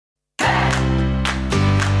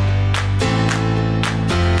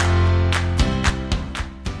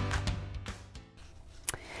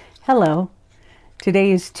Hello,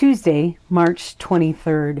 today is Tuesday, March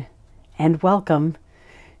 23rd, and welcome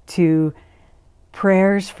to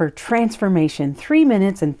Prayers for Transformation, 3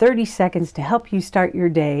 minutes and 30 seconds to help you start your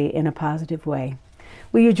day in a positive way.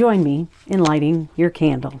 Will you join me in lighting your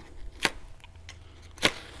candle?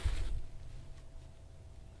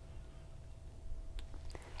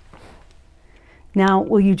 Now,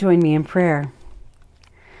 will you join me in prayer?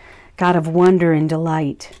 God of wonder and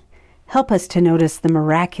delight, help us to notice the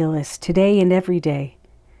miraculous today and every day.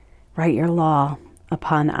 Write your law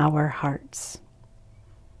upon our hearts.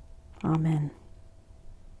 Amen.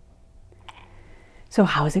 So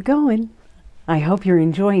how's it going? I hope you're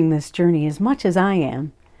enjoying this journey as much as I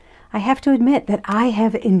am. I have to admit that I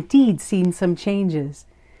have indeed seen some changes.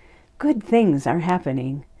 Good things are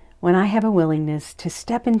happening when I have a willingness to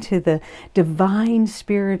step into the divine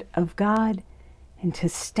Spirit of God and to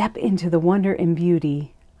step into the wonder and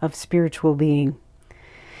beauty of spiritual being.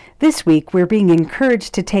 This week, we're being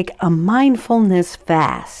encouraged to take a mindfulness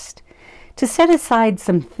fast, to set aside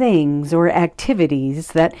some things or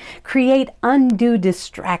activities that create undue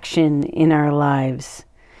distraction in our lives.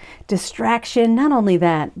 Distraction, not only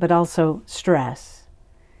that, but also stress.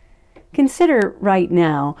 Consider right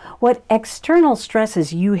now what external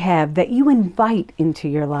stresses you have that you invite into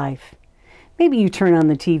your life. Maybe you turn on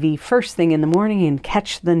the TV first thing in the morning and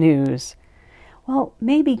catch the news. Well,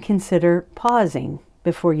 maybe consider pausing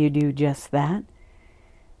before you do just that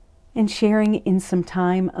and sharing in some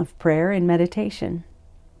time of prayer and meditation.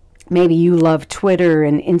 Maybe you love Twitter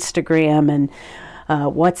and Instagram and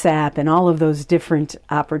WhatsApp and all of those different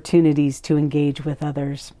opportunities to engage with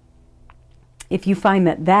others. If you find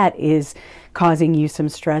that that is causing you some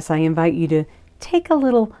stress, I invite you to take a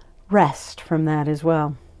little rest from that as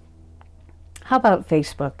well. How about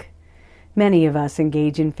Facebook? Many of us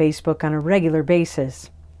engage in Facebook on a regular basis.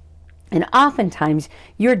 And oftentimes,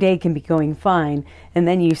 your day can be going fine, and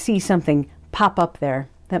then you see something pop up there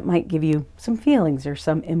that might give you some feelings or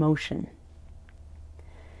some emotion.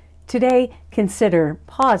 Today, consider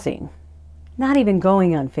pausing. Not even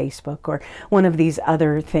going on Facebook or one of these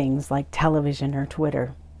other things like television or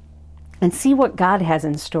Twitter, and see what God has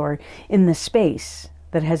in store in the space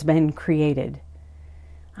that has been created.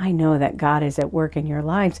 I know that God is at work in your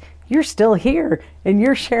lives. You're still here and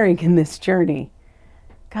you're sharing in this journey.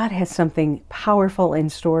 God has something powerful in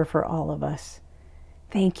store for all of us.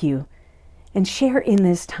 Thank you. And share in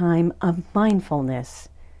this time of mindfulness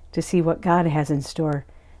to see what God has in store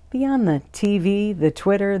beyond the TV, the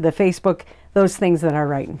Twitter, the Facebook, those things that are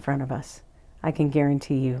right in front of us. I can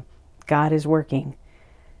guarantee you, God is working.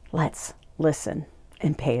 Let's listen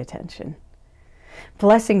and pay attention.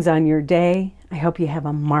 Blessings on your day. I hope you have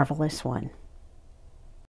a marvelous one.